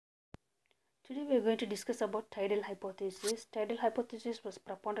Today we are going to discuss about tidal hypothesis. Tidal hypothesis was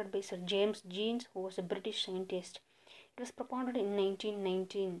propounded by Sir James Jeans, who was a British scientist. It was propounded in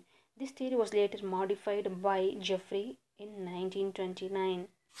 1919. This theory was later modified by Jeffrey in 1929.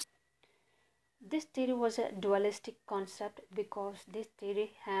 This theory was a dualistic concept because in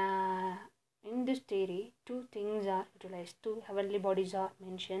this theory two things are utilized. Two heavenly bodies are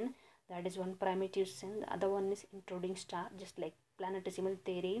mentioned. That is one primitive sun, the other one is intruding star, just like planetesimal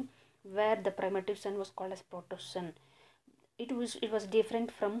theory, where the primitive sun was called as proto-sun. It was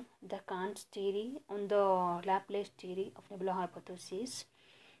different from the Kant's theory on the Laplace theory of nebula hypothesis.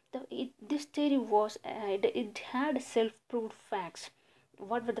 This theory was it had self-proved facts.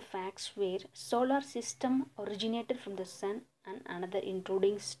 What were the facts? Were solar system originated from the sun and another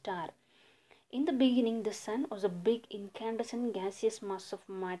intruding star. In the beginning, the sun was a big incandescent gaseous mass of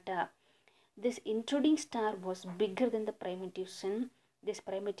matter. This intruding star was bigger than the primitive sun. This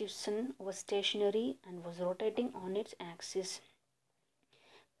primitive sun was stationary and was rotating on its axis.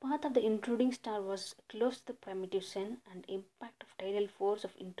 Path of the intruding star was close to the primitive sun, and impact of tidal force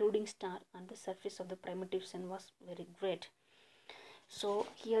of intruding star on the surface of the primitive sun was very great. So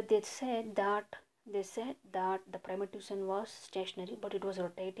here they said that the primitive sun was stationary, but it was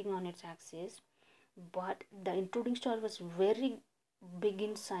rotating on its axis. But the intruding star was very big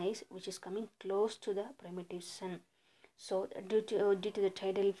in size, which is coming close to the primitive sun. So due to the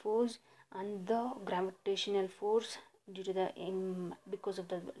tidal force and the gravitational force, because of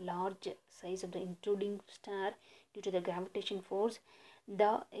the large size of the intruding star, due to the gravitation force,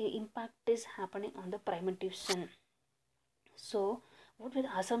 the impact is happening on the primitive sun. So what were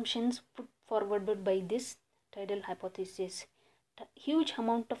the assumptions put forward by this tidal hypothesis? Huge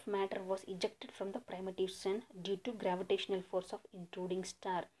amount of matter was ejected from the primitive sun due to gravitational force of intruding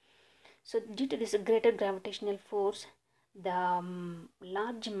star. So due to this greater gravitational force, the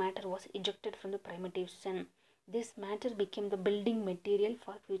large matter was ejected from the primitive sun. This matter became the building material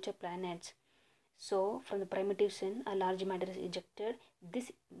for future planets. So from the primitive sun, a large matter is ejected.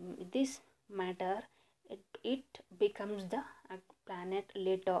 This matter it becomes the planet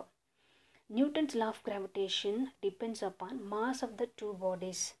later. Newton's law of gravitation depends upon mass of the two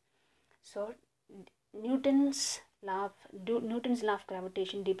bodies. So Newton's law of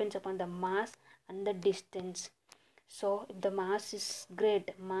gravitation depends upon the mass and the distance. So if the mass is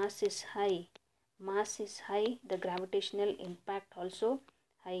great, mass is high, the gravitational impact also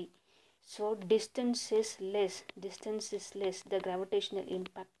high. So distance is less, the gravitational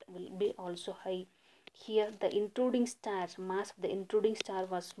impact will be also high. Here the intruding stars, mass of the intruding star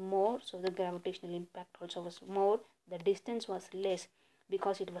was more, so the gravitational impact also was more. The distance was less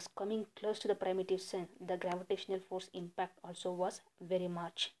because it was coming close to the primitive sun. The gravitational force impact also was very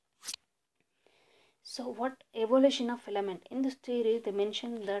much. So what evolution of filament? In this theory they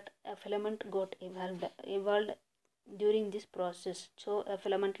mentioned that a filament got evolved during this process. So a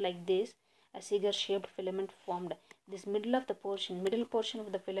filament like this, a cigar shaped filament formed. This middle portion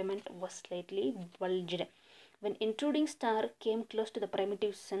of the filament was slightly bulged. When intruding star came close to the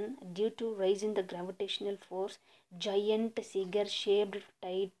primitive sun, due to rise in the gravitational force, giant cigar shaped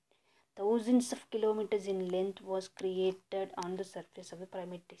tide thousands of kilometers in length was created on the surface of the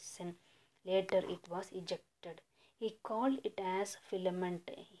primitive sun. Later it was ejected. He called it as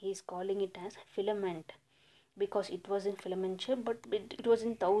filament. He is calling it as filament because it was in filament shape, but it was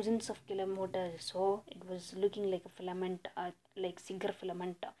in thousands of kilometers, so it was looking like a filament, like cigar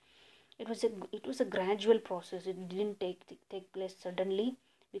filament. It was a gradual process. It didn't take place suddenly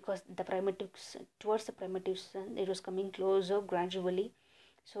because towards the primitive sun it was coming closer gradually.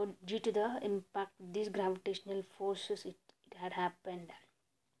 So due to the impact, these gravitational forces, it had happened.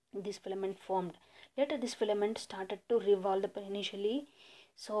 This filament formed. Later this filament started to revolve initially.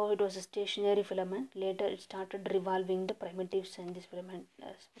 So it was a stationary filament. Later it started revolving the primitive sun. This filament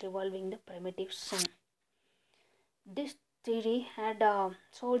revolving the primitive sun. This theory had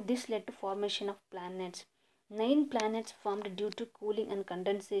so this led to formation of planets. 9 planets formed due to cooling and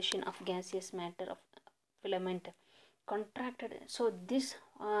condensation of gaseous matter of filament contracted. So this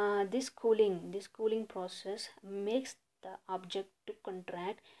cooling process makes the object to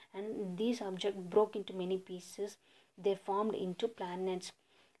contract, and these objects broke into many pieces. They formed into planets.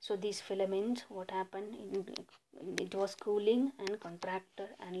 So these filaments, what happened, it was cooling and contracted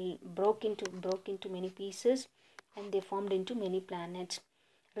and broke into many pieces, and they formed into many planets.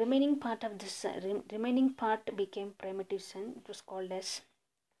 Remaining part became primitive sun. It was called as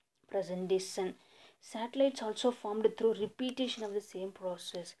present day sun. Satellites also formed through repetition of the same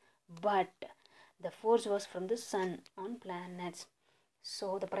process, but the force was from the sun on planets.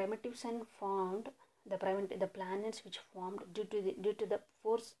 So the primitive sun formed the planets which formed due to the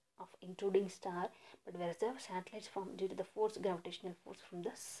force of intruding star, but whereas the satellites formed due to the gravitational force from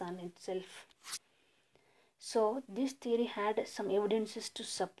the sun itself. So this theory had some evidences to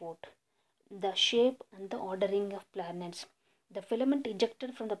support the shape and the ordering of planets. The filament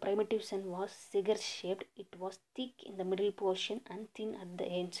ejected from the primitive sun was cigar shaped. It was thick in the middle portion and thin at the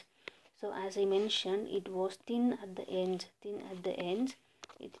ends. So as I mentioned, it was thin at the ends.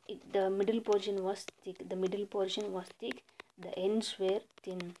 The middle portion was thick. The ends were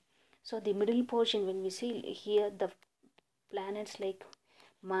thin. So the middle portion, when we see here the planets like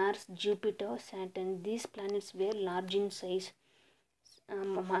Mars, Jupiter, Saturn, these planets were large in size.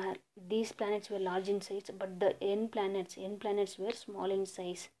 These planets were large in size, but the end planets were small in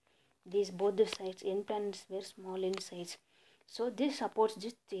size. Both the sides, end planets were small in size. So this supports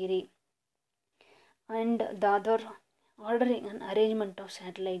this theory. And the other, ordering and arrangement of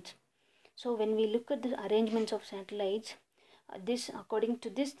satellites. So when we look at the arrangements of satellites, according to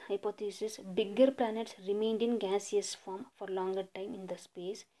this hypothesis, bigger planets remained in gaseous form for longer time in the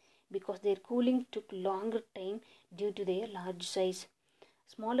space because their cooling took longer time due to their large size.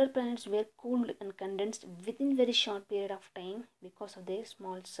 Smaller planets were cooled and condensed within very short period of time because of their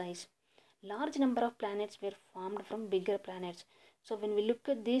small size. Large number of planets were formed from bigger planets. So when we look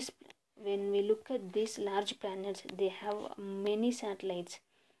at these large planets, they have many satellites.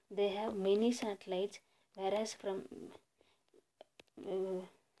 Whereas from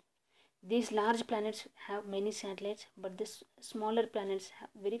these large planets have many satellites, but this smaller planets have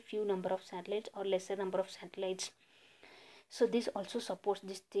very few number of satellites or lesser number of satellites. So this also supports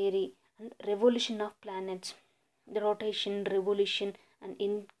this theory. And revolution of planets, the rotation, revolution, and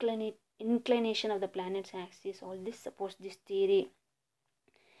inclination of the planet's axis, all this supports this theory.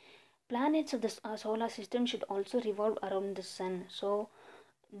 Planets of the solar system should also revolve around the sun. So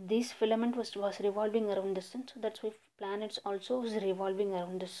this filament was revolving around the sun, so that's why planets also was revolving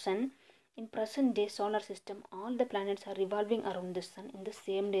around the sun. In present day solar system, all the planets are revolving around the sun in the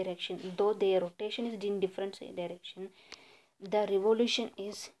same direction, though their rotation is in different direction. The revolution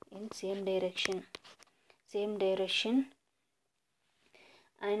is in same direction,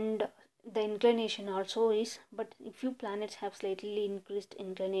 and the inclination also is, but a few planets have slightly increased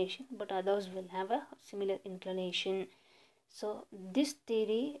inclination, but others will have a similar inclination. So this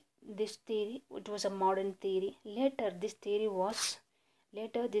theory, it was a modern theory. Later this theory was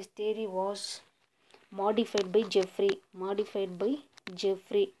modified by Jeffrey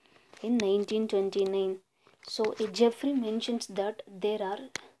in 1929. So Jeffrey mentions that there are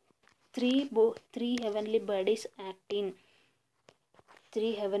three heavenly bodies acting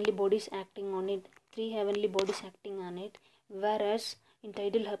on it, whereas in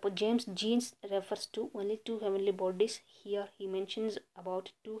Tidal James Jeans refers to only two heavenly bodies. Here he mentions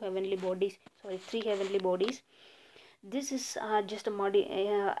about three heavenly bodies. This is just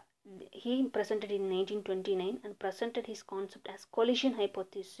a he presented in 1929 and presented his concept as collision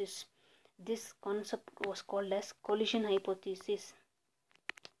hypothesis. This concept was called as collision hypothesis.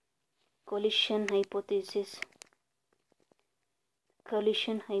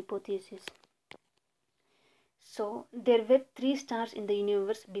 So there were three stars in the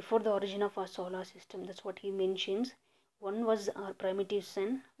universe before the origin of our solar system. That's what he mentions. One was our primitive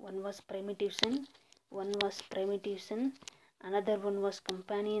sun. Another one was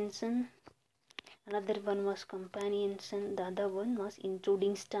companion sun. The other one was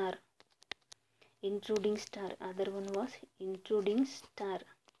intruding star.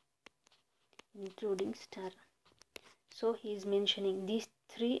 So he is mentioning these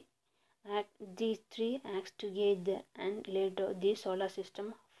three acts together, and later the solar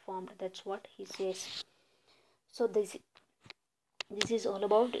system formed. That's what he says. So this is all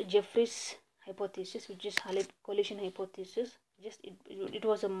about Jeffrey's hypothesis, which is collision hypothesis. It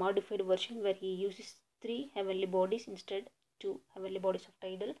was a modified version where he uses three heavenly bodies instead two heavenly bodies of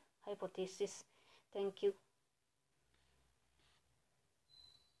Tidal hypothesis. Thank you.